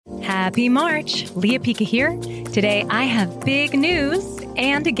Happy March! Leah Pica here. Today I have big news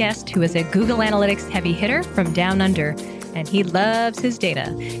and a guest who is a Google Analytics heavy hitter from down under, and he loves his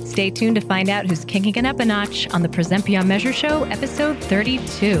data. Stay tuned to find out who's kicking it up a notch on the Present Beyond Measure Show, episode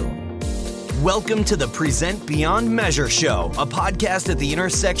 32. Welcome to the Present Beyond Measure Show, a podcast at the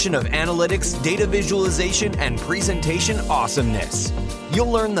intersection of analytics, data visualization, and presentation awesomeness.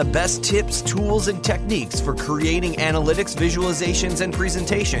 You'll learn the best tips, tools, and techniques for creating analytics visualizations and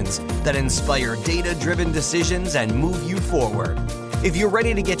presentations that inspire data-driven decisions and move you forward. If you're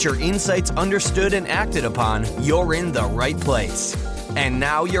ready to get your insights understood and acted upon, you're in the right place. And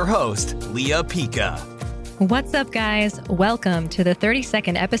now your host, Leah Pica. What's up, guys? Welcome to the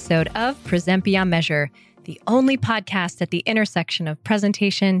 32nd episode of Present Beyond Measure, the only podcast at the intersection of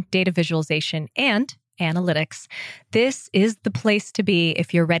presentation, data visualization, and analytics. This is the place to be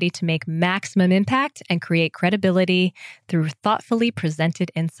if you're ready to make maximum impact and create credibility through thoughtfully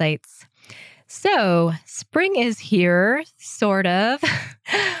presented insights. So, spring is here, sort of,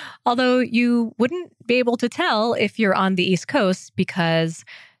 although you wouldn't be able to tell if you're on the East Coast because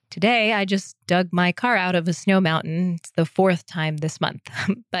today I just dug my car out of a snow mountain. It's the fourth time this month,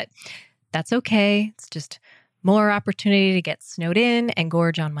 but that's okay. It's just more opportunity to get snowed in and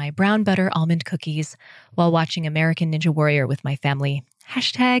gorge on my brown butter almond cookies while watching American Ninja Warrior with my family.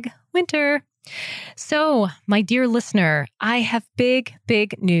 #winter. So, my dear listener, I have big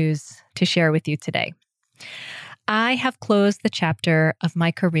news to share with you today. I have closed the chapter of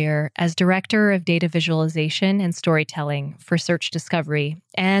my career as Director of Data Visualization and Storytelling for Search Discovery,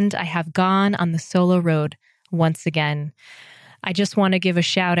 and I have gone on the solo road once again. I just want to give a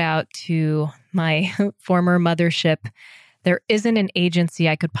shout out to my former mothership. There isn't an agency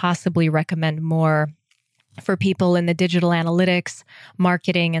I could possibly recommend more for people in the digital analytics,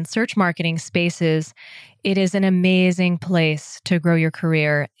 marketing, and search marketing spaces. It is an amazing place to grow your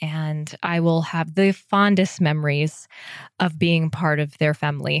career, and I will have the fondest memories of being part of their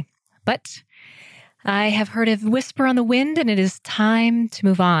family. But I have heard a whisper on the wind, and it is time to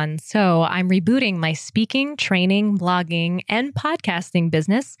move on. So I'm rebooting my speaking, training, blogging, and podcasting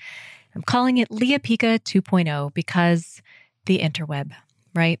business. I'm calling it Leah Pica 2.0 because the interweb,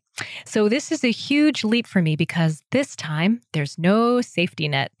 right? So this is a huge leap for me because this time there's no safety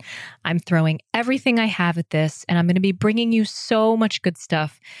net. I'm throwing everything I have at this, and I'm going to be bringing you so much good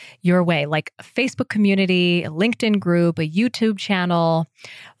stuff your way, like a Facebook community, a LinkedIn group, a YouTube channel,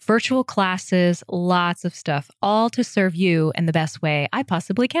 virtual classes, lots of stuff, all to serve you in the best way I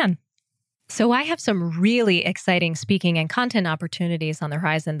possibly can. So I have some really exciting speaking and content opportunities on the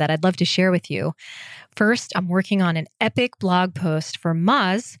horizon that I'd love to share with you. First, I'm working on an epic blog post for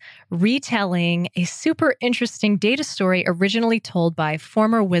Moz, retelling a super interesting data story originally told by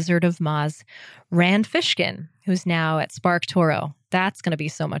former Wizard of Moz, Rand Fishkin, who's now at SparkToro. That's going to be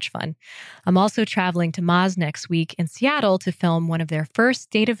so much fun. I'm also traveling to Moz next week in Seattle to film one of their first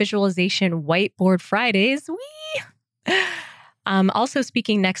data visualization whiteboard Fridays. Whee! I'm also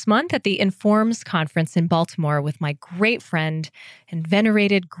speaking next month at the Informs conference in Baltimore with my great friend and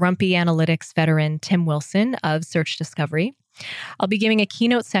venerated grumpy analytics veteran, Tim Wilson of Search Discovery. I'll be giving a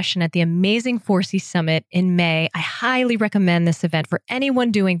keynote session at the amazing 4C Summit in May. I highly recommend this event for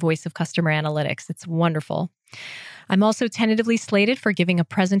anyone doing voice of customer analytics. It's wonderful. I'm also tentatively slated for giving a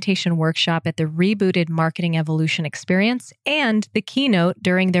presentation workshop at the rebooted Marketing Evolution Experience and the keynote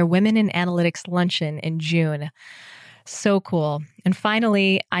during their Women in Analytics Luncheon in June. So cool. And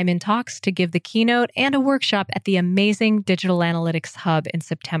finally, I'm in talks to give the keynote and a workshop at the amazing Digital Analytics Hub in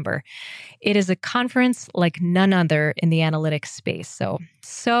September. It is a conference like none other in the analytics space.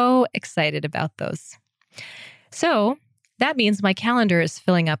 So excited about those. So that means my calendar is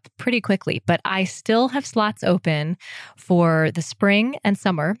filling up pretty quickly, but I still have slots open for the spring and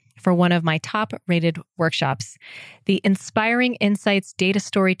summer for one of my top-rated workshops. The Inspiring Insights Data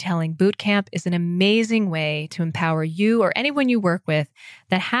Storytelling Bootcamp is an amazing way to empower you or anyone you work with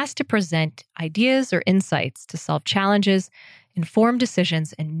that has to present ideas or insights to solve challenges, inform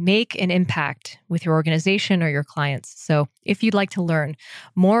decisions, and make an impact with your organization or your clients. So if you'd like to learn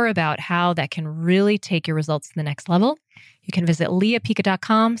more about how that can really take your results to the next level, you can visit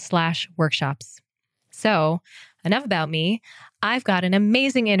leahpica.com/workshops. So enough about me. I've got an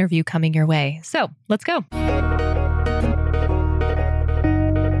amazing interview coming your way. So let's go.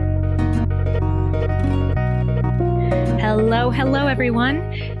 Hello,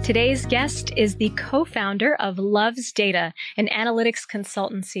 everyone. Today's guest is the co-founder of Loves Data, an analytics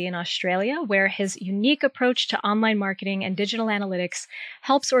consultancy in Australia, where his unique approach to online marketing and digital analytics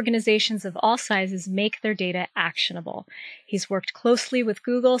helps organizations of all sizes make their data actionable. He's worked closely with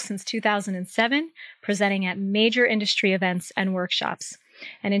Google since 2007, presenting at major industry events and workshops.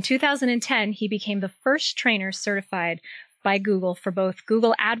 And in 2010, he became the first trainer certified by Google for both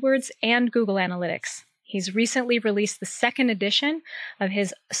Google Adwords and Google Analytics. He's recently released the second edition of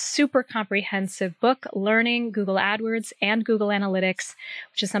his super comprehensive book, Learning Google AdWords and Google Analytics,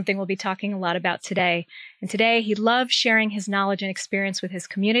 which is something we'll be talking a lot about today. And today, he loves sharing his knowledge and experience with his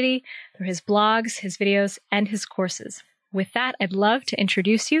community through his blogs, his videos, and his courses. With that, I'd love to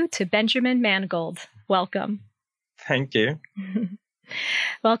introduce you to Benjamin Mangold. Welcome. Thank you.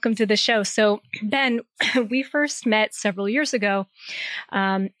 Welcome to the show. So, Ben, we first met several years ago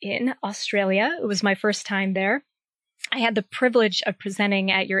in Australia. It was my first time there. I had the privilege of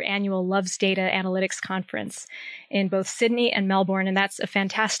presenting at your annual Loves Data Analytics conference in both Sydney and Melbourne, and that's a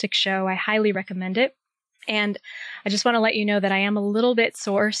fantastic show. I highly recommend it. And I just want to let you know that I am a little bit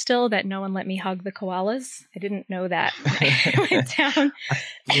sore still that no one let me hug the koalas. I didn't know that when I went down.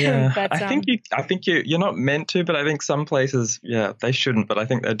 Yeah, but, I think you're not meant to, but I think some places, they shouldn't. But I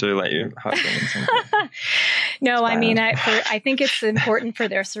think they do let you hug them. No, I mean, I think it's important for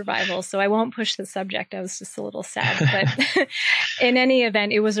their survival, so I won't push the subject. I was just a little sad, but in any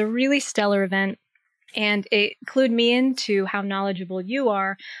event, it was a really stellar event. And it clued me into how knowledgeable you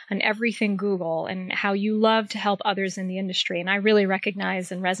are on everything Google and how you love to help others in the industry. And I really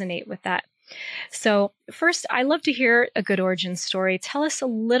recognize and resonate with that. So first, I love to hear a good origin story. Tell us a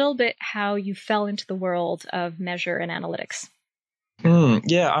little bit how you fell into the world of measure and analytics.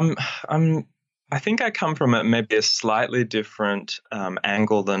 I think I come from maybe a slightly different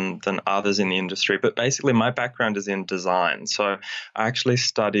angle than others in the industry, but basically my background is in design. So I actually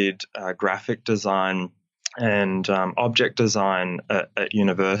studied graphic design and object design at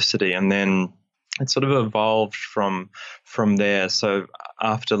university, and then it sort of evolved from there. So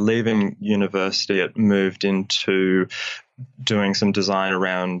after leaving university, it moved into doing some design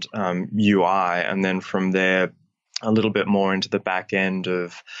around UI, and then from there a little bit more into the back end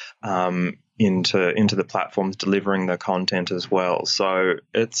of into the platforms delivering the content as well. So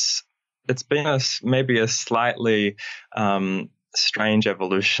it's been maybe a slightly strange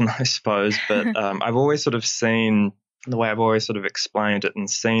evolution, I suppose. But I've always sort of seen, the way I've always sort of explained it and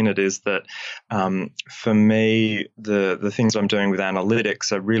seen it is that for me, the things I'm doing with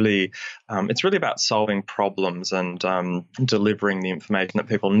analytics are really, it's really about solving problems and delivering the information that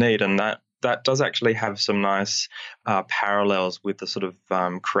people need, and that does actually have some nice parallels with the sort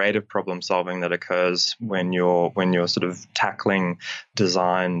of creative problem solving that occurs when you're sort of tackling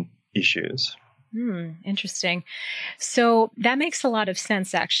design issues. Interesting. So that makes a lot of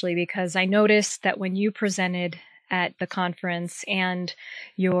sense, actually, because I noticed that when you presented at the conference and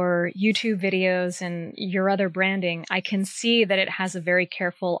your YouTube videos and your other branding, I can see that it has a very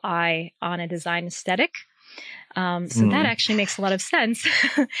careful eye on a design aesthetic. That actually makes a lot of sense.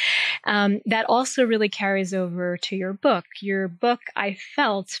 That also really carries over to your book. Your book, I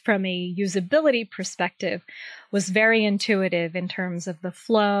felt from a usability perspective, was very intuitive in terms of the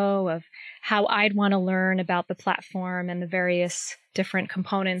flow of how I'd want to learn about the platform and the various different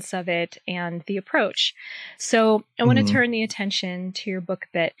components of it and the approach. So I want to turn the attention to your book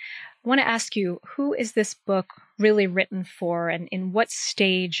a bit. I want to ask you, who is this book really written for, and in what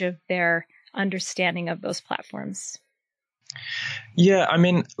stage of their understanding of those platforms? Yeah, I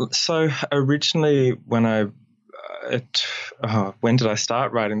mean, so originally when did I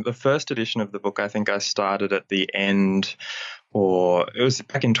start writing? The first edition of the book, I think I started at the end, or it was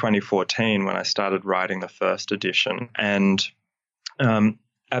back in 2014 when I started writing the first edition. And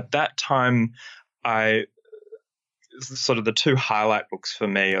at that time, sort of the two highlight books for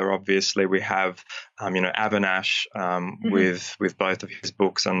me are obviously we have, Avinash with both of his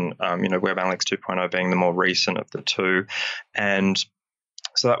books and, Web Analytics 2.0 being the more recent of the two. And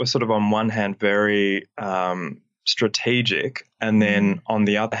so that was sort of on one hand very strategic. And then on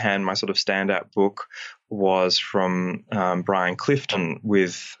the other hand, my sort of standout book was from Brian Clifton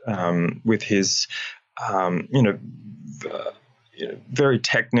with his, very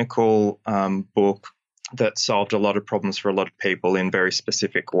technical book that solved a lot of problems for a lot of people in very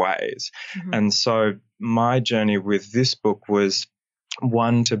specific ways. And so my journey with this book was,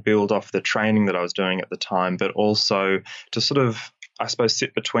 one, to build off the training that I was doing at the time, but also to sort of, I suppose,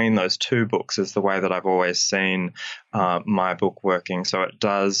 sit between those two books is the way that I've always seen my book working. So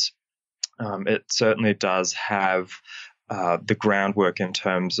it certainly does have the groundwork in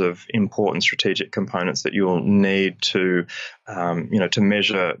terms of important strategic components that you'll need to, to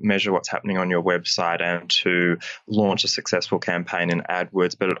measure what's happening on your website and to launch a successful campaign in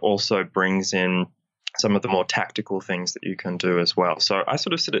AdWords. But it also brings in some of the more tactical things that you can do as well. So I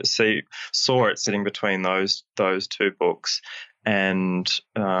sort of saw it sitting between those two books, and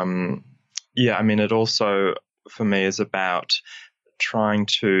it also for me is about trying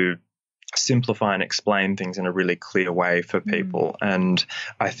to simplify and explain things in a really clear way for people. And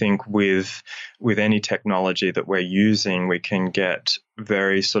I think with any technology that we're using, we can get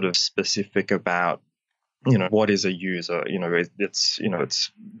very sort of specific about, what is a user.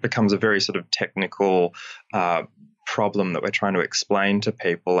 It's becomes a very sort of technical problem that we're trying to explain to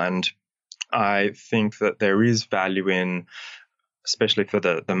people. And I think that there is value in, especially for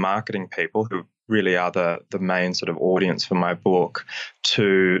the marketing people who really are the main sort of audience for my book,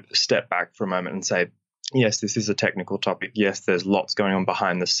 to step back for a moment and say, yes, this is a technical topic. Yes, there's lots going on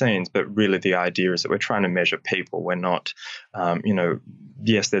behind the scenes, but really the idea is that we're trying to measure people. We're not,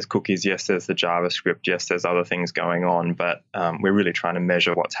 yes, there's cookies. Yes, there's the JavaScript. Yes, there's other things going on, but we're really trying to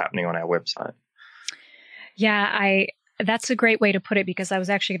measure what's happening on our website. Yeah, that's a great way to put it, because I was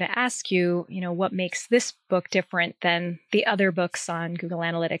actually going to ask you, what makes this book different than the other books on Google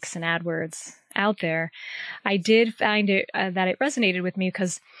Analytics and AdWords out there. I did find it that it resonated with me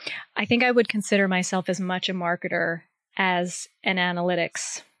because I think I would consider myself as much a marketer as an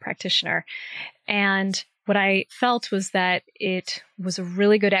analytics practitioner. And what I felt was that it was a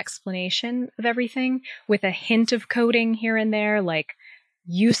really good explanation of everything with a hint of coding here and there, like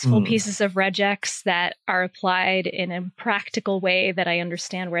useful pieces of regex that are applied in a practical way that I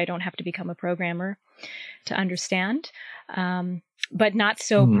understand, where I don't have to become a programmer to understand, but not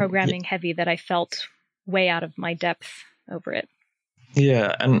so programming heavy that I felt way out of my depth over it.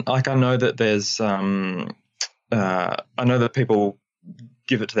 Yeah, and I know that there's, I know that people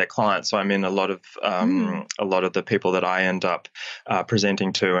give it to their clients. So I'm in a lot of the people that I end up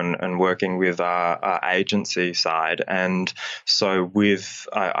presenting to and working with our agency side. And so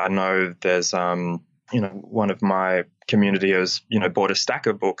I know there's one of my community has bought a stack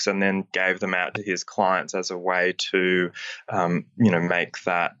of books and then gave them out to his clients as a way to make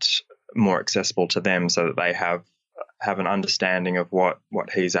that more accessible to them, so that they have an understanding of what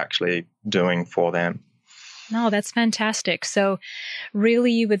he's actually doing for them. No, that's fantastic. So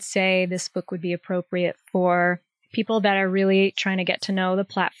really you would say this book would be appropriate for people that are really trying to get to know the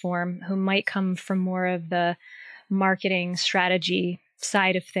platform, who might come from more of the marketing strategy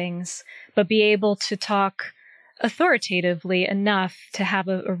side of things, but be able to talk authoritatively enough to have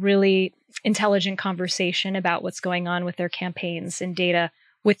a really intelligent conversation about what's going on with their campaigns and data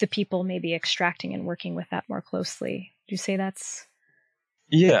with the people maybe extracting and working with that more closely. Do you say that's...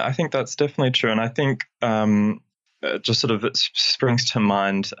 Yeah, I think that's definitely true. And I think just sort of it springs to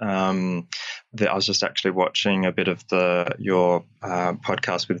mind that I was just actually watching a bit of your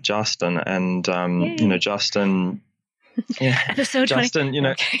podcast with Justin, and Justin, episode Justin, 20.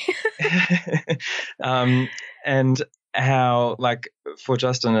 Okay. And how, like, for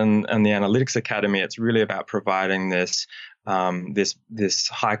Justin and the Analytics Academy, it's really about providing this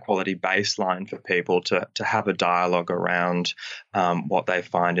high quality baseline for people to have a dialogue around what they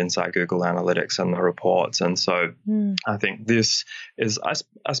find inside Google Analytics and the reports. And so I think this is, I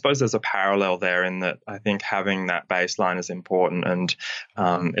suppose there's a parallel there, in that I think having that baseline is important. And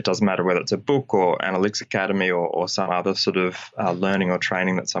it doesn't matter whether it's a book or Analytics Academy or some other sort of learning or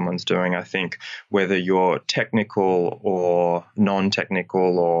training that someone's doing. I think whether you're technical or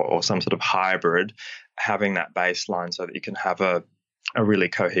non-technical or some sort of hybrid, having that baseline so that you can have a really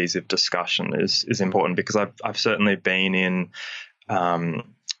cohesive discussion is important, because I've certainly been in,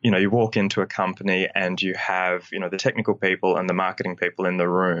 you walk into a company and you have, the technical people and the marketing people in the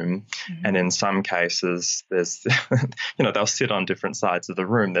room. And in some cases there's, they'll sit on different sides of the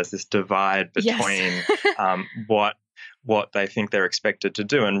room. There's this divide between what they think they're expected to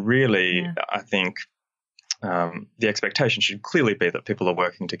do. And really, I think the expectation should clearly be that people are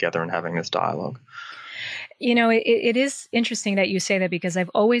working together and having this dialogue. It is interesting that you say that, because I've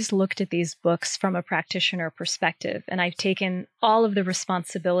always looked at these books from a practitioner perspective, and I've taken all of the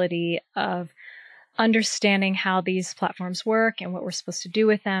responsibility of understanding how these platforms work and what we're supposed to do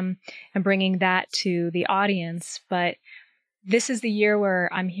with them and bringing that to the audience. But this is the year where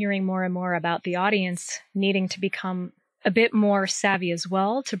I'm hearing more and more about the audience needing to become a bit more savvy as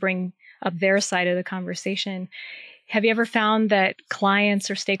well, to bring up their side of the conversation. Have you ever found that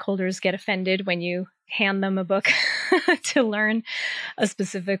clients or stakeholders get offended when you hand them a book to learn a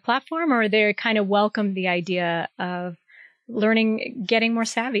specific platform, or they kind of welcome the idea of learning, getting more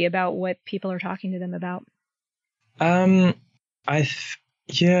savvy about what people are talking to them about?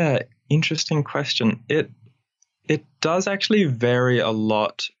 Interesting question. It does actually vary a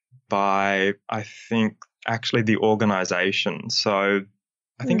lot by, I think, actually the organization. So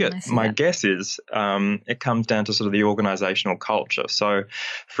I think my guess is it comes down to sort of the organizational culture. So,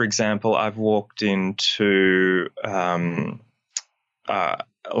 for example, I've walked into like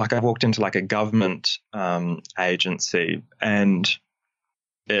a government agency, and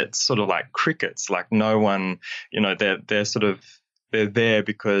it's sort of like crickets. Like no one, they're there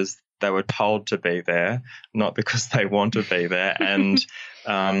because they were told to be there, not because they want to be there. And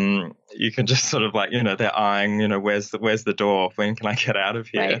you can just sort of like, they're eyeing, where's the door? When can I get out of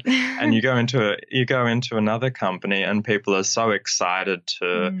here? Right. And you go into another company, and people are so excited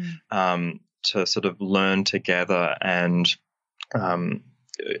to sort of learn together and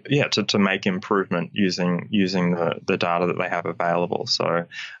to make improvement using the data that they have available. So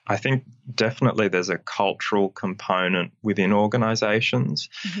I think definitely there's a cultural component within organizations.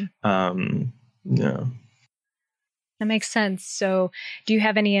 That makes sense. So do you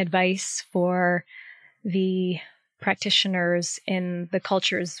have any advice for the practitioners in the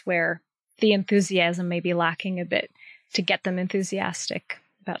cultures where the enthusiasm may be lacking a bit to get them enthusiastic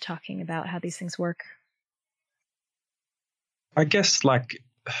about talking about how these things work? I guess like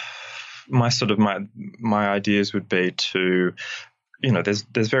my ideas would be to,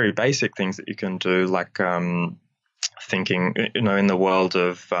 there's very basic things that you can do, like thinking, in the world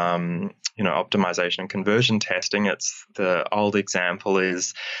of optimization and conversion testing. It's the old example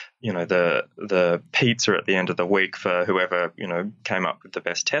is, the pizza at the end of the week for whoever, came up with the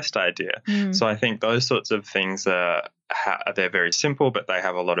best test idea. So I think those sorts of things they're very simple, but they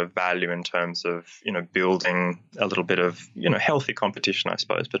have a lot of value in terms of, building a little bit of, healthy competition, I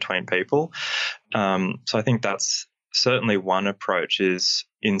suppose, between people. So I think that's certainly one approach, is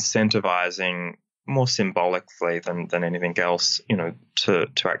incentivizing more symbolically than anything else, to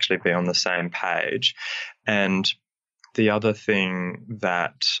actually be on the same page. And the other thing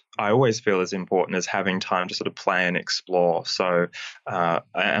that I always feel is important is having time to sort of play and explore. So,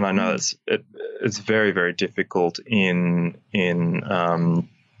 and I know it's very, very difficult in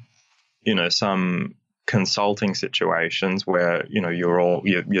some consulting situations where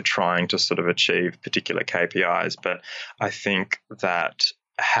you're trying to sort of achieve particular KPIs. But I think that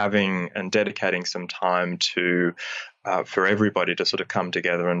having and dedicating some time to for everybody to sort of come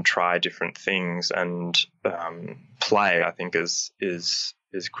together and try different things and play, I think is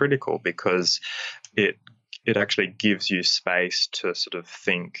critical, because it actually gives you space to sort of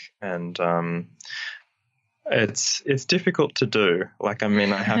think, and it's difficult to do. Like, I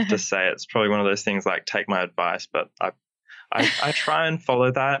mean, I have to say it's probably one of those things like, take my advice, but I try and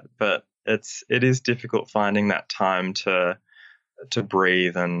follow that, but it is difficult finding that time to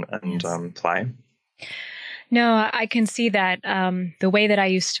breathe and yes. Play. No, I can see that. The way that I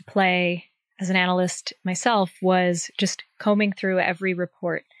used to play as an analyst myself was just combing through every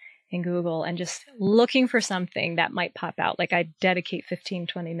report in Google and just looking for something that might pop out. Like, I dedicate 15,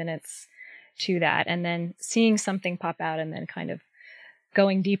 20 minutes to that, and then seeing something pop out and then kind of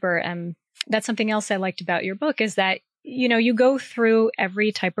going deeper. And that's something else I liked about your book, is that, you go through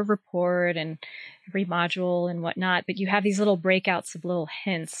every type of report and every module and whatnot, but you have these little breakouts of little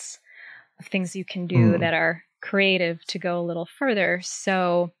hints of things you can do that are creative to go a little further.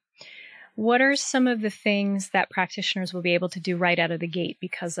 So what are some of the things that practitioners will be able to do right out of the gate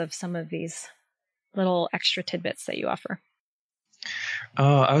because of some of these little extra tidbits that you offer?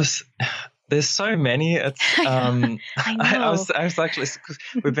 There's so many. It's I know. I was actually,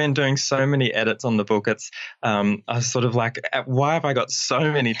 we've been doing so many edits on the book. It's I was sort of like, why have I got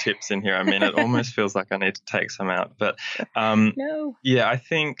so many tips in here? I mean, it almost feels like I need to take some out. But No. Yeah, I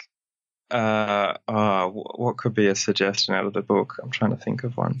think what could be a suggestion out of the book? I'm trying to think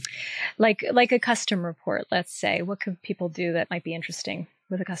of one. Like a custom report, let's say. What could people do that might be interesting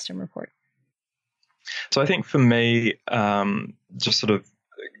with a custom report? So I think for me, just sort of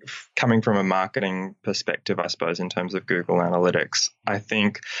coming from a marketing perspective, I suppose, in terms of Google Analytics, I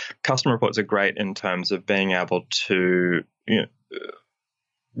think custom reports are great in terms of being able to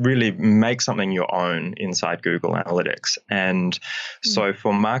really make something your own inside Google Analytics. And so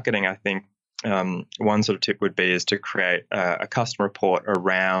for marketing, I think one sort of tip would be is to create a custom report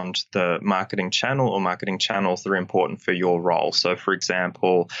around the marketing channel or marketing channels that are important for your role. So, for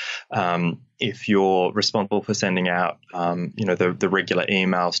example, if you're responsible for sending out, the regular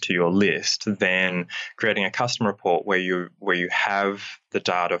emails to your list, then creating a custom report where you have the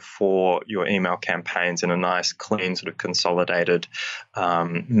data for your email campaigns in a nice, clean, sort of consolidated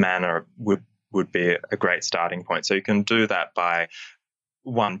manner would be a great starting point. So you can do that by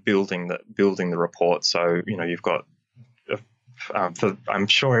building the report. So you've got. I'm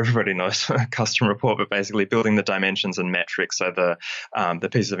sure everybody knows a custom report, but basically building the dimensions and metrics, so the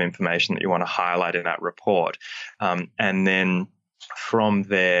pieces of information that you want to highlight in that report, and then from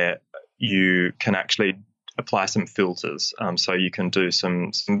there you can actually apply some filters. So you can do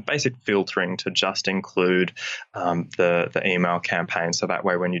some basic filtering to just include the email campaign. So that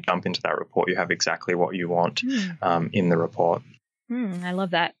way, when you dump into that report, you have exactly what you want in the report. I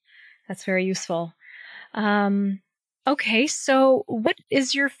love that. That's very useful. Okay, so what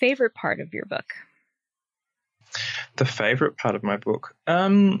is your favorite part of your book? The favorite part of my book?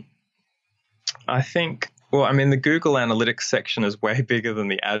 I think, well, I mean, the Google Analytics section is way bigger than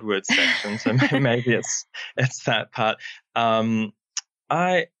the Adwords section, so maybe it's that part.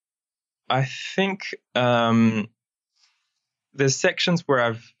 I think there's sections where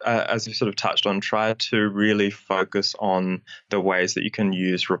I've, as you sort of touched on, tried to really focus on the ways that you can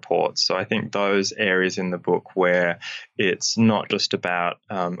use reports. So I think those areas in the book where it's not just about,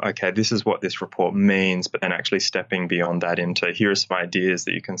 okay, this is what this report means, but then actually stepping beyond that into here are some ideas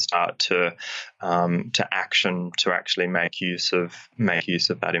that you can start to action to actually make use of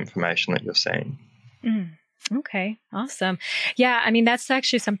that information that you're seeing. Okay, awesome. Yeah, I mean, that's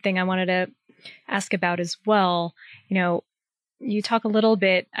actually something I wanted to ask about as well. You talk a little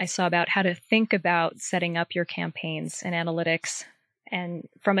bit, I saw, about how to think about setting up your campaigns and analytics. And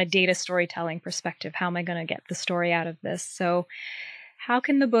from a data storytelling perspective, how am I going to get the story out of this? So how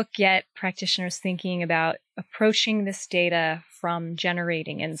can the book get practitioners thinking about approaching this data from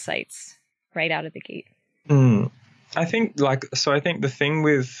generating insights right out of the gate? I think the thing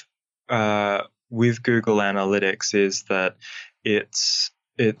with Google Analytics is that it's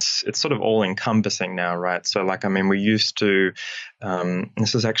sort of all encompassing now, right? So we used to,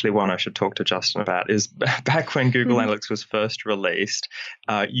 this is actually one I should talk to Justin about, is back when Google Analytics was first released,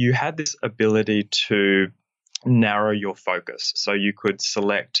 you had this ability to narrow your focus. So you could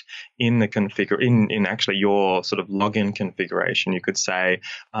select in the in actually your sort of login configuration, you could say,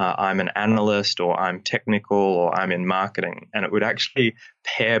 I'm an analyst, or I'm technical, or I'm in marketing, and it would actually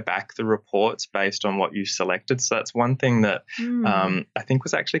pair back the reports based on what you selected. So that's one thing that I think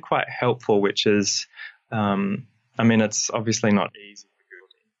was actually quite helpful, which is, it's obviously not easy for Google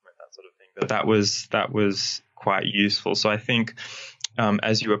to implement that sort of thing, but that was quite useful. So I think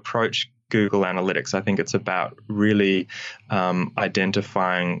as you approach Google Analytics, I think it's about really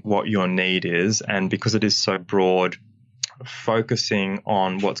identifying what your need is, and because it is so broad, focusing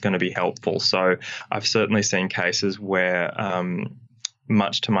on what's going to be helpful. So I've certainly seen cases where,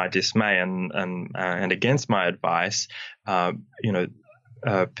 much to my dismay and against my advice, a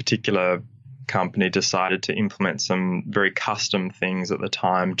particular company decided to implement some very custom things at the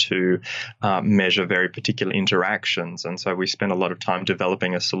time to measure very particular interactions. And so we spent a lot of time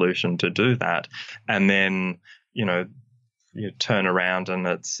developing a solution to do that. And then, you turn around and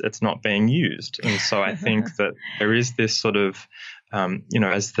it's not being used. And so I think that there is this sort of,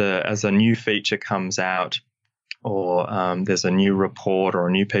 as a new feature comes out, or there's a new report or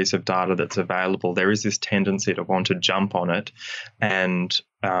a new piece of data that's available, there is this tendency to want to jump on it. And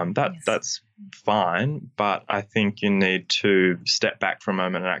that's fine, but I think you need to step back for a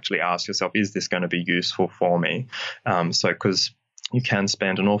moment and actually ask yourself, is this going to be useful for me? Because you can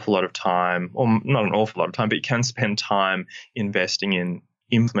spend an awful lot of time, or not an awful lot of time, but you can spend time investing in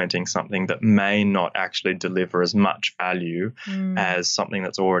implementing something that may not actually deliver as much value as something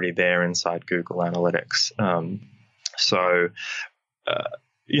that's already there inside Google Analytics.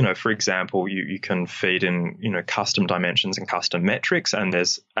 For example, you can feed in, custom dimensions and custom metrics, and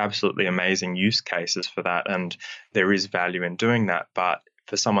there's absolutely amazing use cases for that, and there is value in doing that. But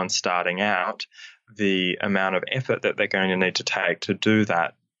for someone starting out, the amount of effort that they're going to need to take to do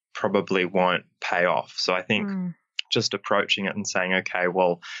that probably won't pay off. So I think just approaching it and saying, okay,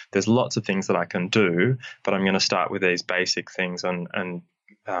 well, there's lots of things that I can do, but I'm going to start with these basic things and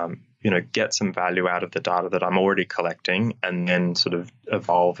get some value out of the data that I'm already collecting, and then sort of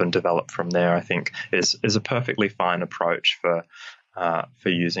evolve and develop from there, I think is a perfectly fine approach for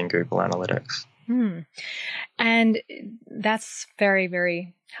using Google Analytics. And that's very,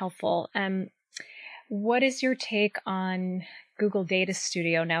 very helpful. What is your take on Google Data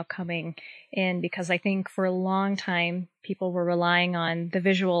Studio now coming in? Because I think for a long time, people were relying on the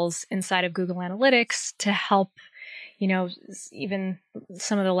visuals inside of Google Analytics to help, even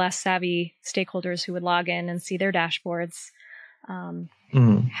some of the less savvy stakeholders who would log in and see their dashboards.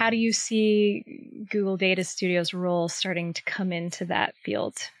 How do you see Google Data Studio's role starting to come into that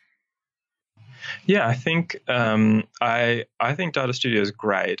field? Yeah, I think I think Data Studio is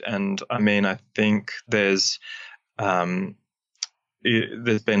great, and I think there's been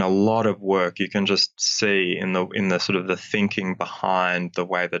a lot of work you can just see in the sort of the thinking behind the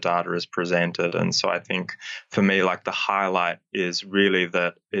way the data is presented. And so I think for me, the highlight is really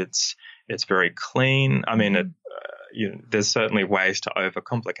that it's very clean. There's certainly ways to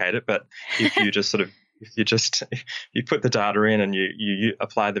overcomplicate it, but if you just you put the data in and you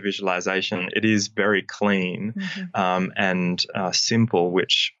apply the visualization, it is very clean and simple,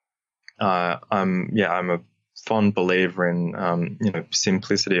 which I'm a fond believer in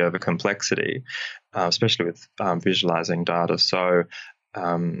simplicity over complexity, especially with visualizing data. So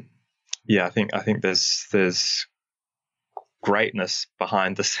I think there's greatness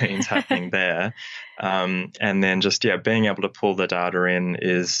behind the scenes happening there, and then just being able to pull the data in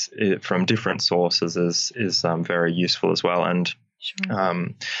from different sources is very useful as well. And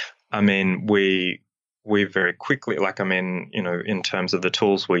Sure. I mean, we very quickly, in terms of the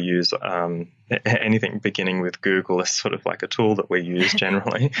tools we use, anything beginning with Google is sort of like a tool that we use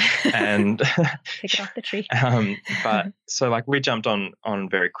generally. And pick it off the tree. But so we jumped on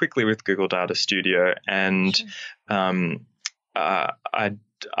very quickly with Google Data Studio, and sure.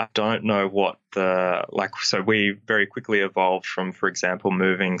 I don't know what so we very quickly evolved from, for example,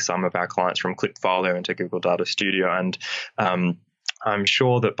 moving some of our clients from Clipfolio into Google Data Studio. And I'm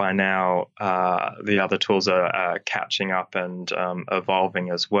sure that by now the other tools are catching up and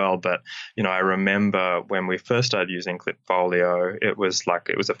evolving as well. But, I remember when we first started using Clipfolio, it was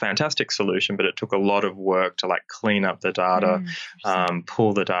a fantastic solution, but it took a lot of work to clean up the data,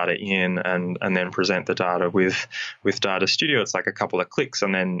 pull the data in and then present the data with Data Studio. It's like a couple of clicks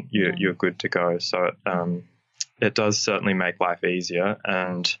and then you're good to go. So it does certainly make life easier.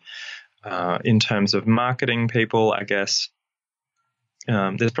 And in terms of marketing people, I guess,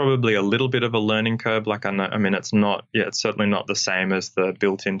 there's probably a little bit of a learning curve. It's certainly not the same as the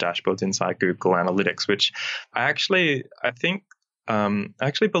built-in dashboards inside Google Analytics, which I actually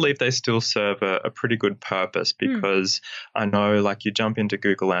believe they still serve a pretty good purpose, because I know you jump into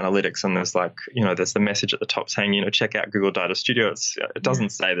Google Analytics and there's there's the message at the top saying, check out Google Data Studio. It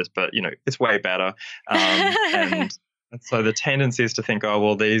doesn't say this, but it's way better. And so the tendency is to think, oh,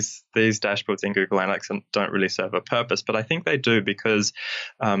 well, these dashboards in Google Analytics don't really serve a purpose. But I think they do, because,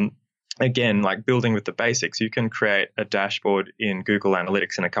 again, building with the basics, you can create a dashboard in Google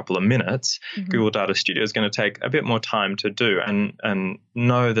Analytics in a couple of minutes. Mm-hmm. Google Data Studio is going to take a bit more time to do. And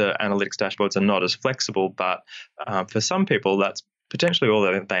no, the analytics dashboards are not as flexible, but for some people, that's potentially all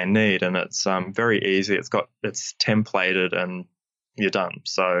that they need. And it's very easy. It's templated and you're done.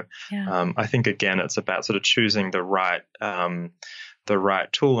 So I think, again, it's about sort of choosing the right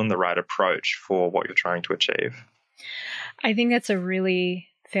tool and the right approach for what you're trying to achieve. I think that's a really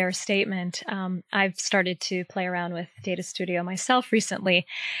fair statement. I've started to play around with Data Studio myself recently.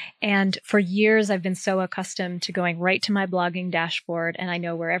 And for years, I've been so accustomed to going right to my blogging dashboard and I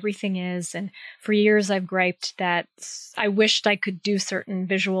know where everything is. And for years, I've griped that I wished I could do certain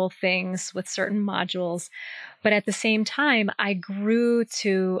visual things with certain modules. But at the same time, I grew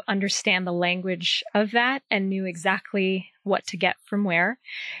to understand the language of that and knew exactly what to get from where.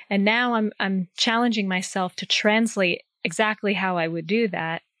 And now I'm challenging myself to translate exactly how I would do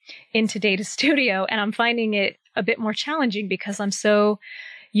that into Data Studio. And I'm finding it a bit more challenging because I'm so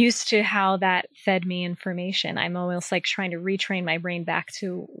used to how that fed me information. I'm almost trying to retrain my brain back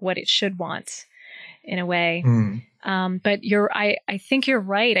to what it should want in a way. But I think you're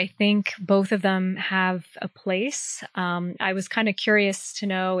right. I think both of them have a place. I was kind of curious to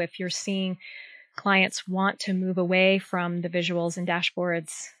know if you're seeing clients want to move away from the visuals and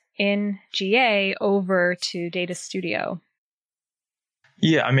dashboards in GA over to Data Studio.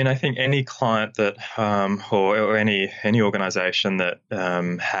 Yeah, I think any client that or any organization that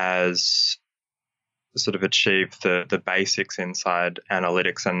has sort of achieved the basics inside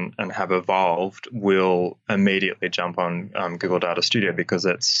analytics and have evolved will immediately jump on Google Data Studio, because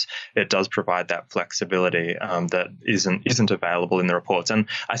it does provide that flexibility that isn't available in the reports. And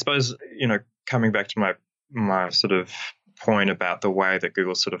I suppose, coming back to my sort of point about the way that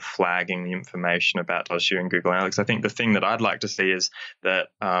Google's sort of flagging the information about Data Studio and Google Analytics, I think the thing that I'd like to see is that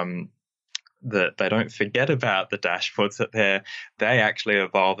that they don't forget about the dashboards, that they actually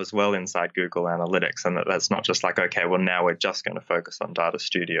evolve as well inside Google Analytics, and that's not just okay, well, now we're just going to focus on Data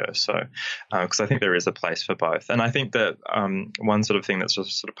Studio. So, because I think there is a place for both. And I think that one sort of thing that's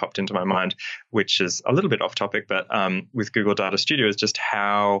just sort of popped into my mind, which is a little bit off topic, but with Google Data Studio, is just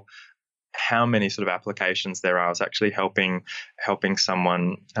how many sort of applications there are. I was actually helping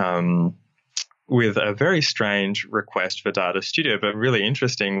someone with a very strange request for Data Studio, but really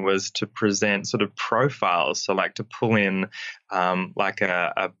interesting, was to present sort of profiles. So to pull in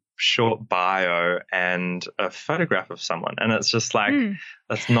a short bio and a photograph of someone. And it's just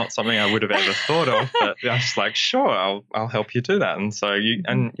that's not something I would have ever thought of, but I was sure, I'll help you do that. And so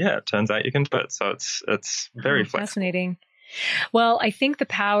it turns out you can do it. So it's very flexible. Fascinating. Well, I think the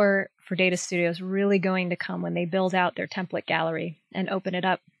power for Data Studio is really going to come when they build out their template gallery and open it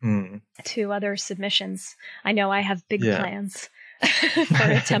up to other submissions. I know I have big plans for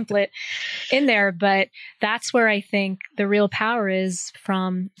a template in there. But that's where I think the real power is,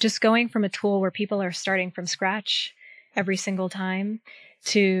 from just going from a tool where people are starting from scratch every single time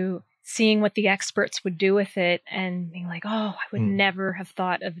to seeing what the experts would do with it and being like, oh, I would never have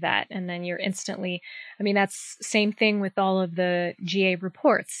thought of that. And then you're instantly, I mean, that's same thing with all of the GA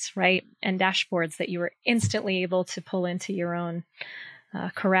reports, right? And dashboards that you were instantly able to pull into your own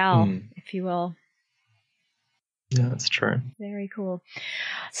corral, if you will. Yeah, that's true. Very cool.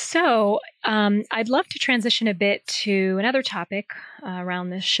 So I'd love to transition a bit to another topic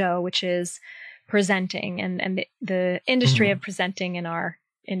around this show, which is presenting and the industry of presenting in our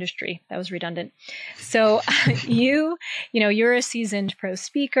industry. That was redundant. So you're a seasoned pro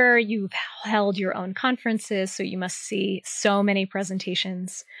speaker. You've held your own conferences, so you must see so many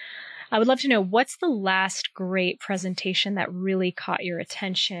presentations. I would love to know, what's the last great presentation that really caught your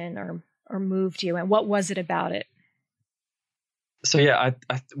attention or moved you, and what was it about it? So yeah,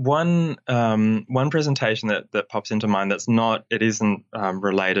 one presentation that pops into mind it isn't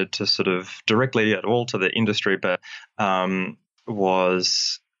related to sort of directly at all to the industry, but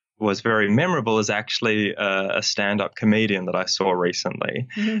was very memorable, is actually a stand-up comedian that I saw recently,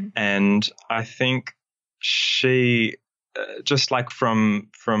 and I think she. Just like from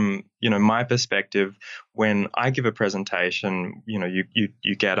my perspective, when I give a presentation,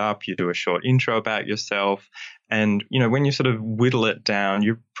 you get up, you do a short intro about yourself, and when you sort of whittle it down,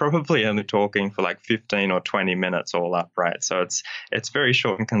 you're probably only talking for like 15 or 20 minutes all up, right? So it's very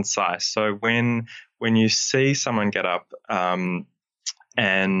short and concise. So when you see someone get up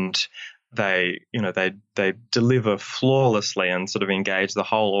and they deliver flawlessly and sort of engage the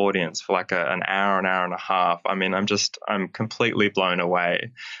whole audience for like an hour and a half. I mean, I'm completely blown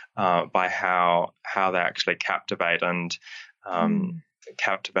away by how they actually captivate and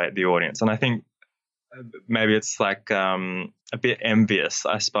captivate the audience. And I think maybe it's like a bit envious,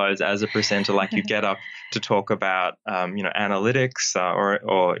 I suppose, as a presenter. Like you get up to talk about analytics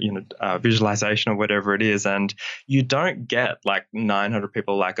or visualization or whatever it is, and you don't get like 900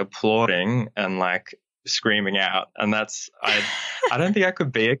 people like applauding and like screaming out. And that's I don't think I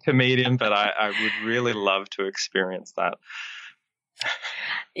could be a comedian, but I would really love to experience that.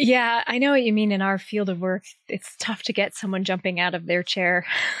 Yeah, I know what you mean. In our field of work, it's tough to get someone jumping out of their chair.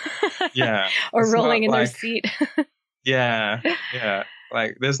 Yeah. Or rolling in their seat. Yeah.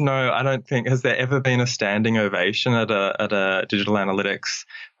 Like I don't think, has there ever been a standing ovation at a digital analytics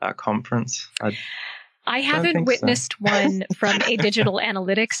conference? I haven't witnessed one from a digital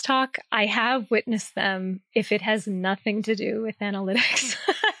analytics talk. I have witnessed them if it has nothing to do with analytics,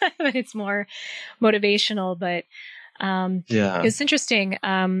 but it's more motivational. But it's interesting.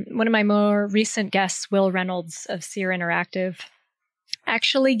 One of my more recent guests, Will Reynolds of Seer Interactive,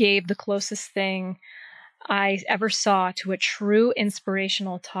 actually gave the closest thing I ever saw to a true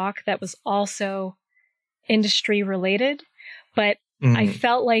inspirational talk that was also industry related. But I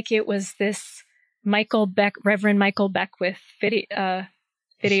felt like it was this Reverend Michael Beckwith video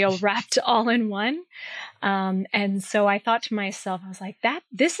wrapped all in one. And so I thought to myself, I was like,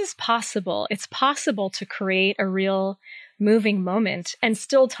 this is possible. It's possible to create a real moving moment and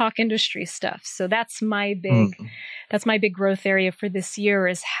still talk industry stuff. So that's my big growth area for this year,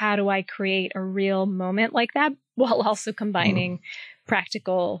 is how do I create a real moment like that while also combining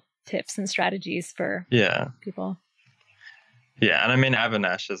practical tips and strategies for people. Yeah, and I mean,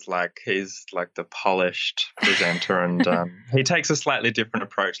 Avinash is he's like the polished presenter, and he takes a slightly different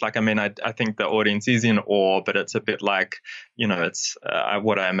approach. Like, I mean, I think the audience is in awe, but it's a bit like, it's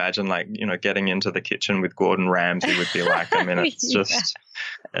what I imagine, like, getting into the kitchen with Gordon Ramsay would be like. I mean, it's just,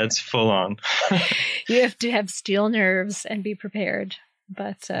 it's full on. You have to have steel nerves and be prepared,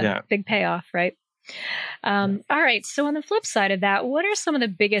 but big payoff, right? All right. So on the flip side of that, what are some of the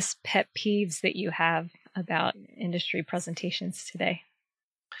biggest pet peeves that you have about industry presentations today?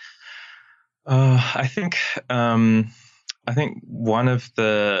 I think one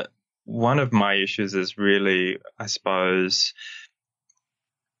of my issues is really, I suppose,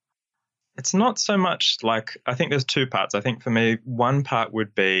 it's not so much like, I think there's two parts. I think for me, one part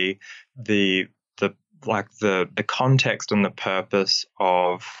would be the context and the purpose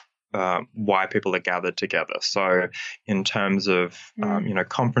of why people are gathered together. So in terms of,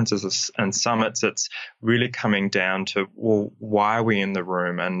 conferences and summits, it's really coming down to, well, why are we in the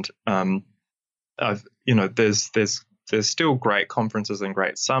room? And, there's still great conferences and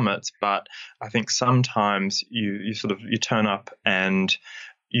great summits, but I think sometimes you turn up and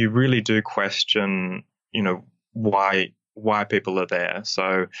you really do question, why people are there.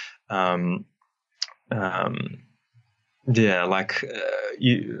 So,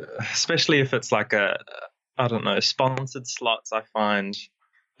 especially if it's like I don't know, sponsored slots I find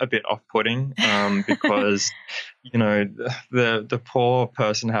a bit off-putting because, the poor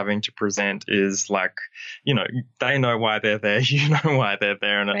person having to present is like, they know why they're there, you know why they're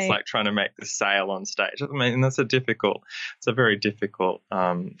there, and it's Right. like trying to make the sale on stage. I mean, it's a very difficult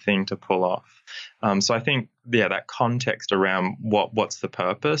thing to pull off. So I think, that context around what's the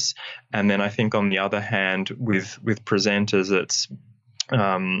purpose, and then I think on the other hand, with presenters, it's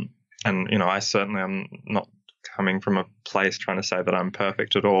and I certainly am not coming from a place trying to say that I'm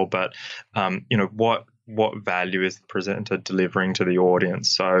perfect at all, but what value is the presenter delivering to the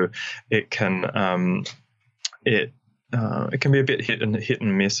audience? So it can it can be a bit hit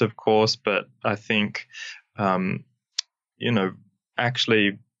and miss, of course, but I think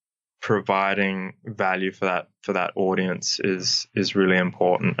actually providing value for that audience is really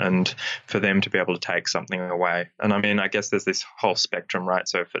important, and for them to be able to take something away. And I mean, I guess there's this whole spectrum, right?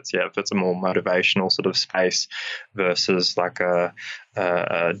 So if it's a more motivational sort of space versus like a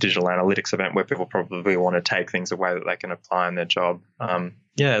digital analytics event where people probably want to take things away that they can apply in their job.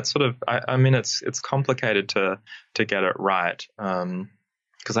 It's sort of, I mean, it's complicated to get it right.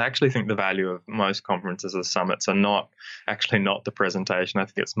 Because I actually think the value of most conferences or summits are not the presentation. I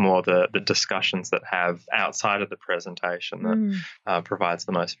think it's more the discussions that have outside of the presentation that provides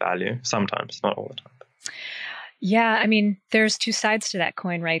the most value. Sometimes, not all the time. Yeah, I mean, there's two sides to that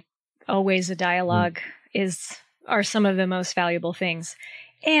coin, right? Always a dialogue are some of the most valuable things.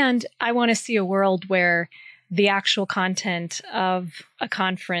 And I want to see a world where the actual content of a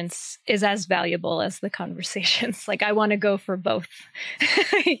conference is as valuable as the conversations. Like, I want to go for both,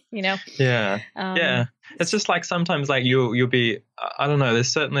 Yeah. It's just like sometimes like you'll be, I don't know,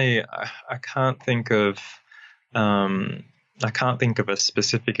 there's certainly, I can't think of a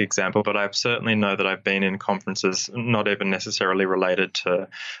specific example, but I certainly know that I've been in conferences, not even necessarily related to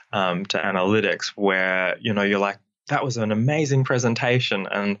analytics, where, you're like, that was an amazing presentation,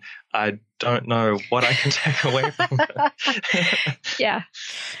 and I don't know what I can take away from it. Yeah.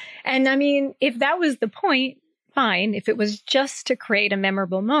 And I mean, if that was the point, fine. If it was just to create a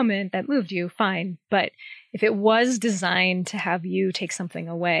memorable moment that moved you, fine. But if it was designed to have you take something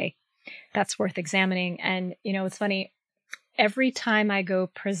away, that's worth examining. And, it's funny. Every time I go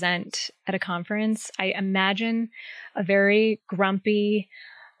present at a conference, I imagine a very grumpy,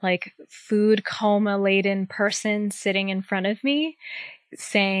 like food coma laden person sitting in front of me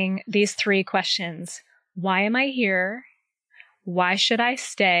saying these 3 questions. Why am I here? Why should I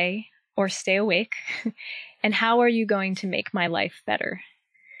stay or stay awake? And how are you going to make my life better?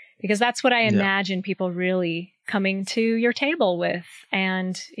 Because that's what I imagine people really coming to your table with.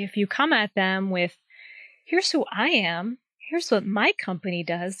 And if you come at them with, here's who I am, here's what my company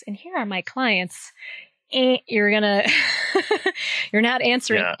does, and here are my clients, you're not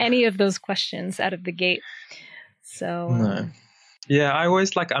answering any of those questions out of the gate. So no. Yeah, I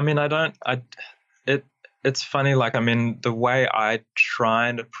always it's funny, like, I mean, the way I try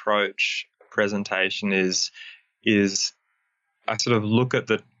and approach a presentation is I sort of look at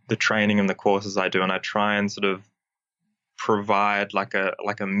the training and the courses I do, and I try and sort of provide like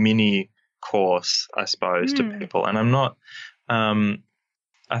a mini course, I suppose, to people. And I'm not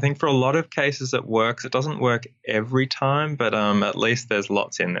I think for a lot of cases it works. It doesn't work every time, but at least there's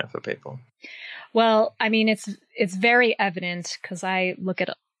lots in there for people. Well, I mean, it's very evident because I look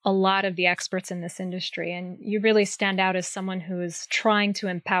at a lot of the experts in this industry, and you really stand out as someone who is trying to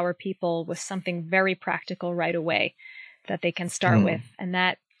empower people with something very practical right away that they can start with. And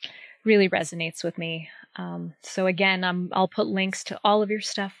that really resonates with me. So again, I'll put links to all of your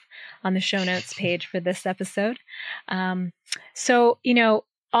stuff on the show notes page for this episode. So,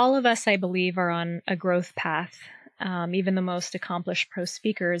 all of us, I believe, are on a growth path, even the most accomplished pro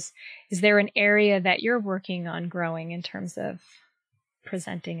speakers. Is there an area that you're working on growing in terms of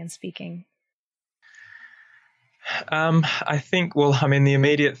presenting and speaking? I think, the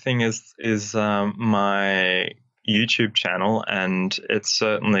immediate thing is my YouTube channel, and it's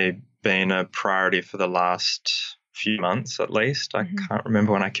certainly been a priority for the last few months at least. I can't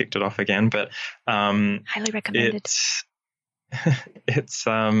remember when I kicked it off again, but highly recommended. It's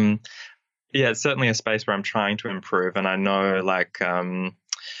certainly a space where I'm trying to improve, and I know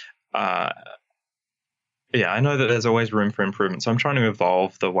I know that there's always room for improvement. So I'm trying to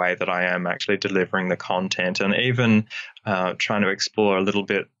evolve the way that I am actually delivering the content, and even trying to explore a little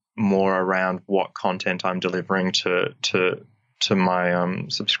bit more around what content I'm delivering to my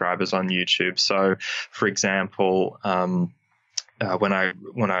subscribers on YouTube. So, for example, when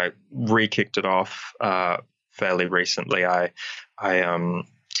I re-kicked it off fairly recently, I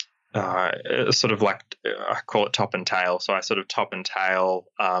sort of like I call it top and tail. So I sort of top and tail,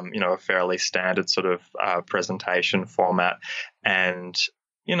 a fairly standard sort of presentation format, and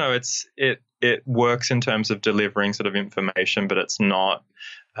it works in terms of delivering sort of information, but it's not.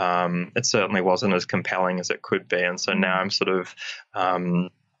 It certainly wasn't as compelling as it could be, and so now I'm sort of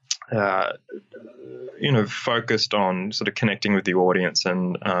focused on sort of connecting with the audience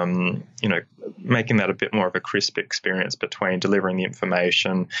and, making that a bit more of a crisp experience between delivering the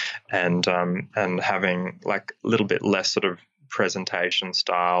information and having like a little bit less sort of presentation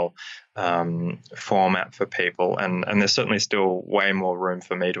style format for people. And there's certainly still way more room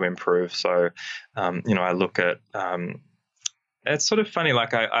for me to improve. So, I look at, it's sort of funny,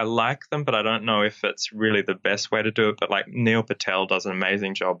 like I like them, but I don't know if it's really the best way to do it. But like Neil Patel does an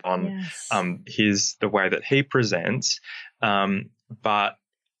amazing job on the way that he presents. But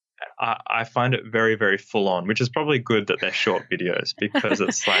I find it very, very full on, which is probably good that they're short videos because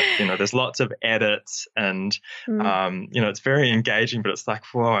it's like, there's lots of edits and, it's very engaging, but it's like,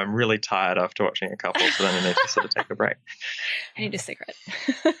 whoa, I'm really tired after watching a couple. So then I need to sort of take a break. I need a cigarette.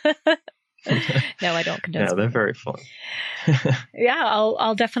 No, I don't condone. Yeah, they're very fun. Yeah,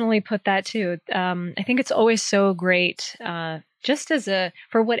 I'll definitely put that too. I think it's always so great, just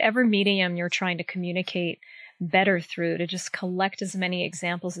for whatever medium you're trying to communicate better through, to just collect as many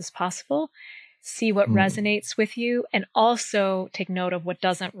examples as possible, see what resonates with you, and also take note of what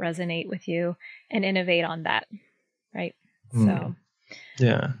doesn't resonate with you and innovate on that. Right. So,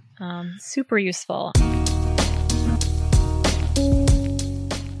 yeah, super useful.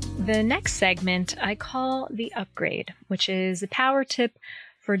 The next segment I call the upgrade, which is a power tip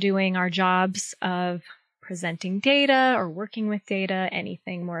for doing our jobs of presenting data or working with data,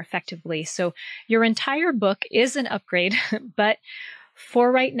 anything more effectively. So your entire book is an upgrade, but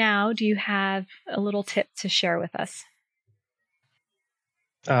for right now, do you have a little tip to share with us?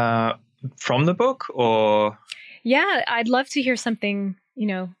 From the book or? Yeah, I'd love to hear something,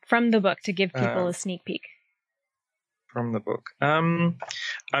 from the book to give people a sneak peek. From the book.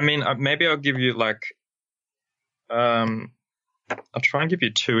 Maybe I'll give you I'll try and give you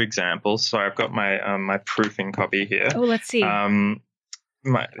two examples. So I've got my my proofing copy here. Oh, let's see.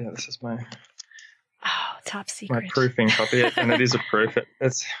 This is my top secret. My proofing copy, and it is a proof.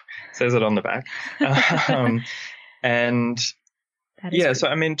 It says it on the back. And yeah,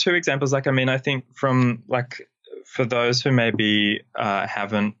 so two examples. I think from for those who maybe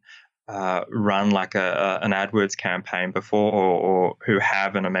haven't run like an AdWords campaign before or who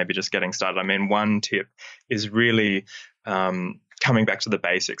have and are maybe just getting started. One tip is really coming back to the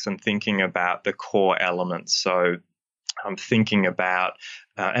basics and thinking about the core elements. So I'm thinking about,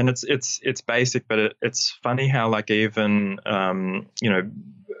 and it's basic, but it's funny how even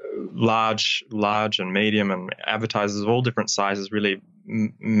large and medium and advertisers of all different sizes really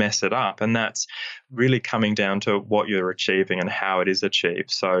mess it up, and that's really coming down to what you're achieving and how it is achieved.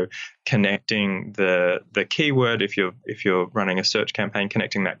 So connecting the keyword, if you're running a search campaign,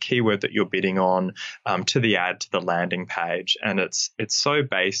 connecting that keyword that you're bidding on to the ad, to the landing page. And it's so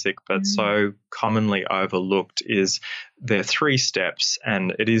basic but so commonly overlooked. Is there are 3 steps,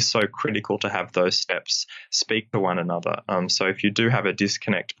 and it is so critical to have those steps speak to one another. So if you do have a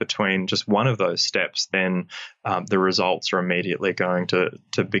disconnect between just one of those steps, then the results are immediately going to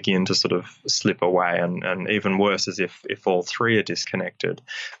begin to sort of slip away, and even worse is if all 3 are disconnected.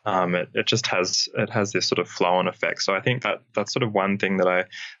 It just has this sort of flow-on effect. So I think that's sort of one thing that I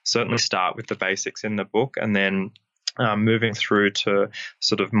certainly start with the basics in the book, and then moving through to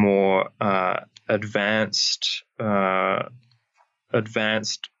sort of more advanced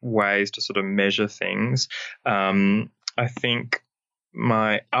ways to sort of measure things. I think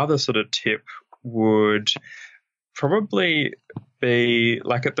my other sort of tip would probably be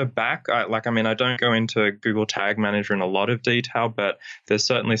at the back. I don't go into Google Tag Manager in a lot of detail, but there's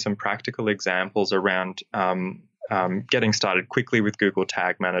certainly some practical examples around getting started quickly with Google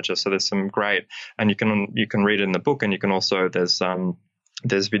Tag Manager. So there's some great, and you can read it in the book, and you can also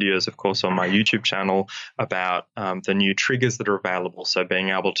there's videos, of course, on my YouTube channel about the new triggers that are available. So being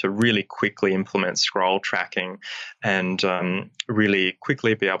able to really quickly implement scroll tracking and really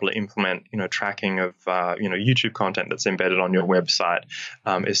quickly be able to implement, tracking of, YouTube content that's embedded on your website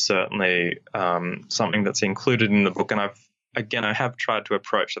is certainly something that's included in the book. And I have tried to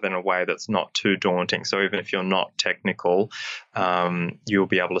approach it in a way that's not too daunting. So even if you're not technical, you'll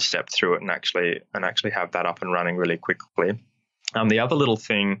be able to step through it and actually have that up and running really quickly. The other little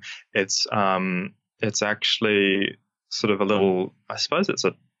thing, it's actually sort of a little, I suppose it's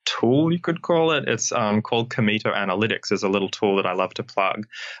a tool, you could call it. It's called Comito Analytics. Is a little tool that I love to plug,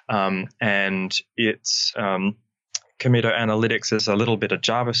 and it's Comedo Analytics is a little bit of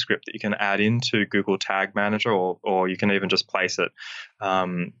JavaScript that you can add into Google Tag Manager, or you can even just place it.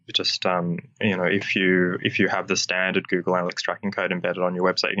 If you have the standard Google Analytics tracking code embedded on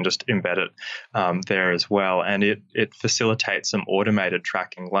your website, you can just embed it there as well, and it facilitates some automated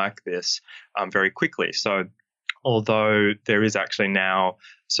tracking like this very quickly. So, although there is actually now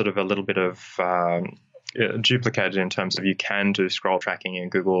sort of a little bit of duplicated in terms of you can do scroll tracking in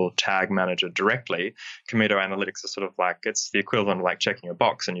Google Tag Manager directly, Comedo Analytics is sort of like, it's the equivalent of like checking a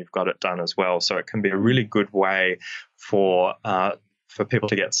box and you've got it done as well. So it can be a really good way for people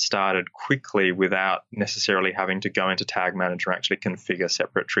to get started quickly without necessarily having to go into Tag Manager and actually configure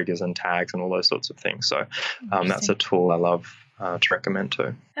separate triggers and tags and all those sorts of things. So that's a tool I love to recommend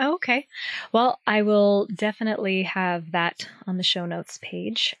too. Oh, okay. Well, I will definitely have that on the show notes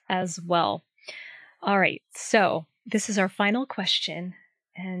page as well. All right. So this is our final question,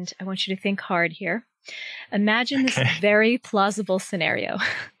 and I want you to think hard here. Imagine this very plausible scenario.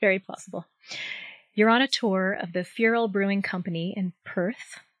 Very plausible. You're on a tour of the Furel Brewing Company in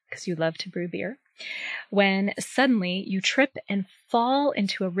Perth, because you love to brew beer, when suddenly you trip and fall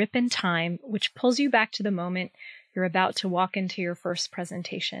into a rip in time, which pulls you back to the moment you're about to walk into your first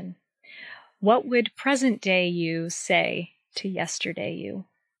presentation. What would present day you say to yesterday you?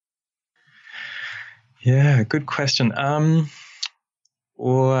 Yeah, good question.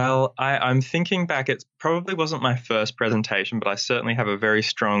 Well, I'm thinking back, it probably wasn't my first presentation, but I certainly have a very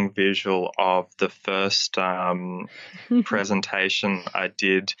strong visual of the first presentation I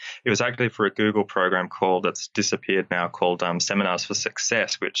did. It was actually for a Google program that's disappeared now, called Seminars for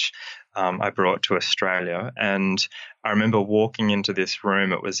Success, which I brought to Australia. And I remember walking into this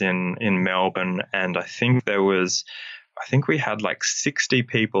room. It was in Melbourne, and I think we had like 60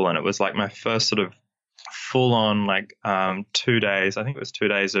 people, and it was like my first sort of full on 2 days. I think it was 2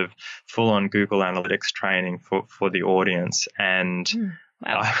 days of full on Google Analytics training for the audience. And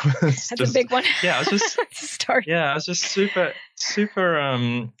wow. That's a big one. Yeah, I was just start. Yeah, I was just super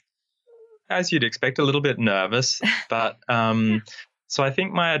as you'd expect, a little bit nervous. But so I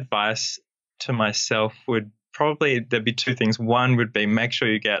think my advice to myself would there'd be two things. One would be make sure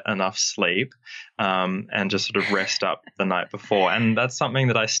you get enough sleep and just sort of rest up the night before. And that's something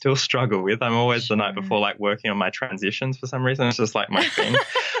that I still struggle with. I'm always the night before working on my transitions for some reason. It's just like my thing.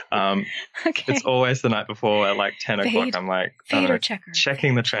 Okay. It's always the night before at like 10 o'clock. I'm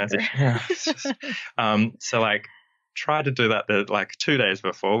checking the transition. Yeah. So try to do that 2 days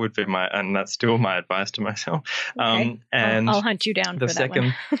before would be and that's still my advice to myself. Okay. And I'll hunt you down for that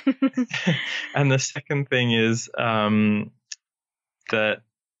one. And the second thing is that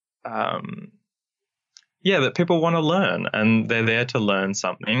people want to learn, and they're there to learn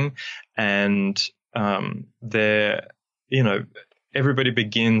something, and everybody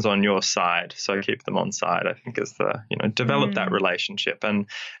begins on your side, so keep them on side, I think, is develop that relationship. And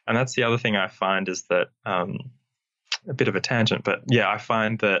that's the other thing I find is that a bit of a tangent, but yeah, I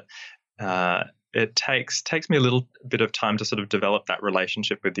find that it takes me a little bit of time to sort of develop that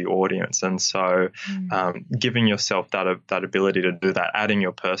relationship with the audience, and so giving yourself that ability to do that, adding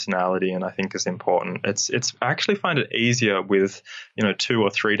your personality, and I think is important. I actually find it easier with 2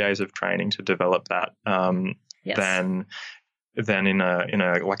 or 3 days of training to develop that than in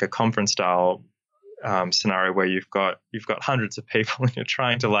a conference style scenario where you've got hundreds of people and you're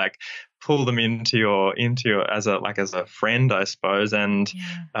trying to pull them into your as a friend, I suppose, and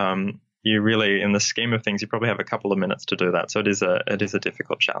you really, in the scheme of things, you probably have a couple of minutes to do that. So it is a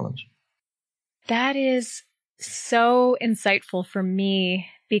difficult challenge. That is so insightful for me,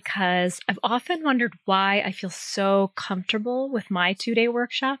 because I've often wondered why I feel so comfortable with my 2-day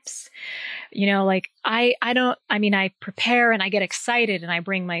workshops. I prepare and I get excited and I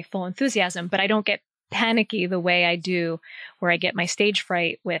bring my full enthusiasm, but I don't get panicky the way I do where I get my stage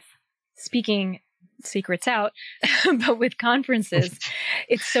fright with speaking secrets out. But with conferences,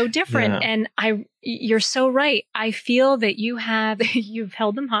 it's so different. Yeah. And you're so right. I feel that you've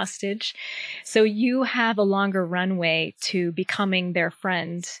held them hostage. So you have a longer runway to becoming their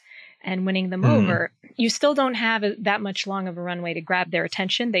friend and winning them over. You still don't have that much long of a runway to grab their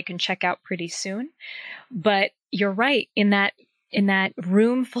attention. They can check out pretty soon. But you're right. In that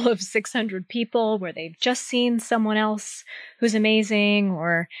room full of 600 people where they've just seen someone else who's amazing,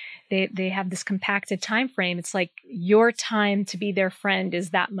 or they have this compacted time frame, it's like your time to be their friend is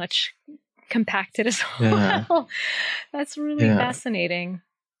that much compacted as well. Yeah. That's really fascinating.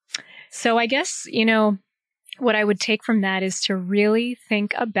 So I guess, what I would take from that is to really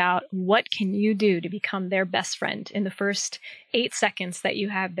think about what can you do to become their best friend in the first 8 seconds that you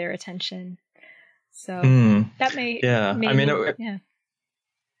have their attention. So that may.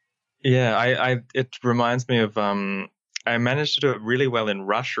 Yeah, it reminds me of I managed to do it really well in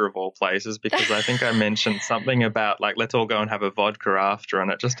Russia of all places, because I think I mentioned something about like, let's all go and have a vodka after,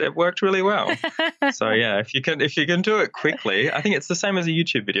 and it worked really well. So yeah, if you can do it quickly, I think it's the same as a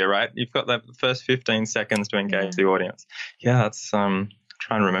YouTube video, right? You've got the first 15 seconds to engage the audience. Yeah, that's try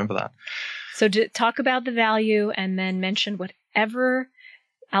and remember that. So to talk about the value and then mention whatever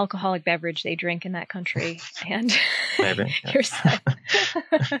alcoholic beverage they drink in that country, and maybe you're set.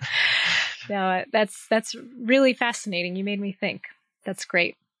 No, that's really fascinating. You made me think. That's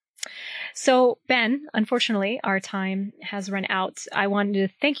great. So Ben, unfortunately, our time has run out. I wanted to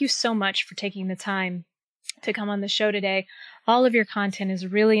thank you so much for taking the time to come on the show today. All of your content is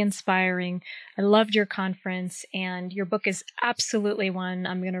really inspiring. I loved your conference, and your book is absolutely one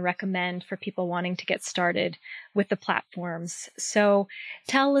I'm going to recommend for people wanting to get started with the platforms. So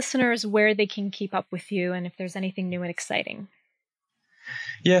tell listeners where they can keep up with you and if there's anything new and exciting.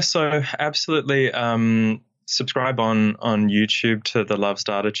 Yeah, so absolutely. Subscribe on YouTube to the Love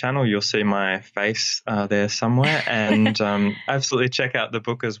Starter channel. You'll see my face there somewhere. And absolutely check out the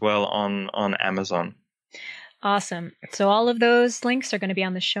book as well on Amazon. Awesome. So all of those links are going to be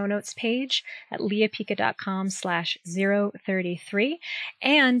on the show notes page at leahpica.com/033.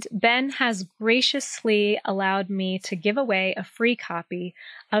 And Ben has graciously allowed me to give away a free copy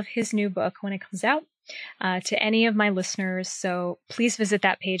of his new book when it comes out to any of my listeners. So please visit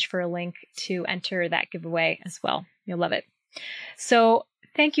that page for a link to enter that giveaway as well. You'll love it. So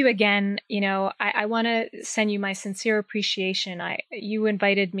thank you again. You know, I want to send you my sincere appreciation. You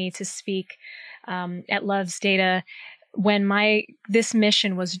invited me to speak at Love's Data when this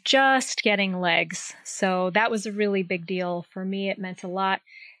mission was just getting legs. So that was a really big deal for me. It meant a lot.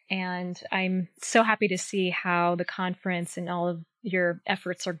 And I'm so happy to see how the conference and all of your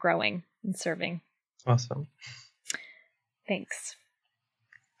efforts are growing and serving. Awesome. Thanks.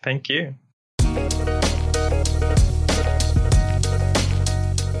 Thank you.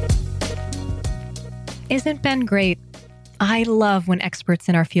 Isn't Ben great? I love when experts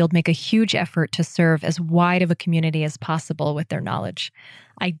in our field make a huge effort to serve as wide of a community as possible with their knowledge.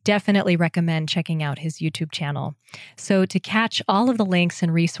 I definitely recommend checking out his YouTube channel. So to catch all of the links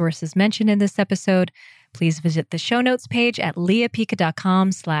and resources mentioned in this episode, please visit the show notes page at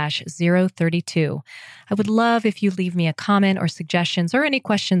leahpica.com/032. I would love if you leave me a comment or suggestions or any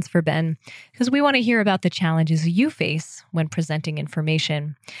questions for Ben, because we want to hear about the challenges you face when presenting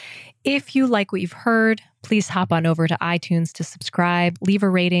information. If you like what you've heard, please hop on over to iTunes to subscribe, leave a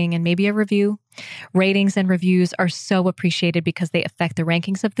rating, and maybe a review. Ratings and reviews are so appreciated because they affect the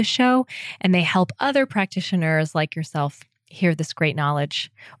rankings of the show, and they help other practitioners like yourself hear this great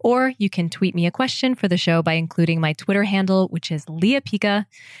knowledge. Or you can tweet me a question for the show by including my Twitter handle, which is leahpica,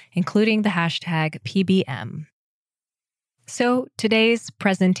 including the hashtag PBM. So today's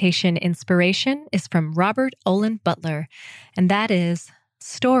presentation inspiration is from Robert Olin Butler, and that is,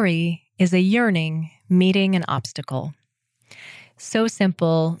 story is a yearning meeting an obstacle. So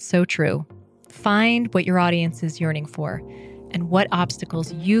simple, so true. Find what your audience is yearning for and what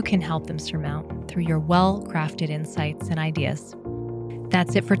obstacles you can help them surmount through your well-crafted insights and ideas.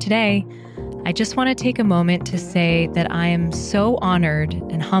 That's it for today. I just want to take a moment to say that I am so honored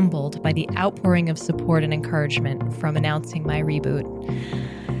and humbled by the outpouring of support and encouragement from announcing my reboot.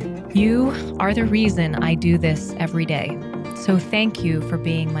 You are the reason I do this every day. So thank you for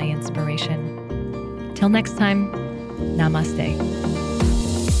being my inspiration. Till next time, namaste.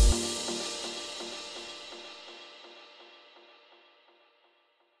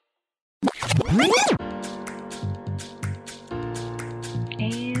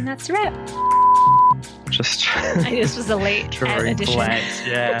 And that's a wrap. This was a late addition. Blanks,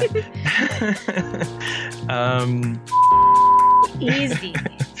 yeah. Easy.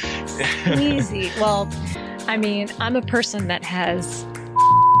 Easy. Well, I mean, I'm a person that has...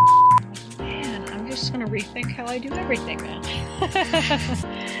 Man, I'm just going to rethink how I do everything now.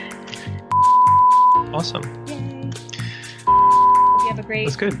 Awesome. Yay. Hope you have a great...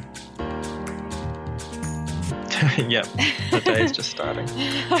 That's good. Yep, the day is just starting.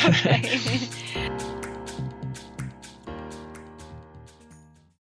 Okay.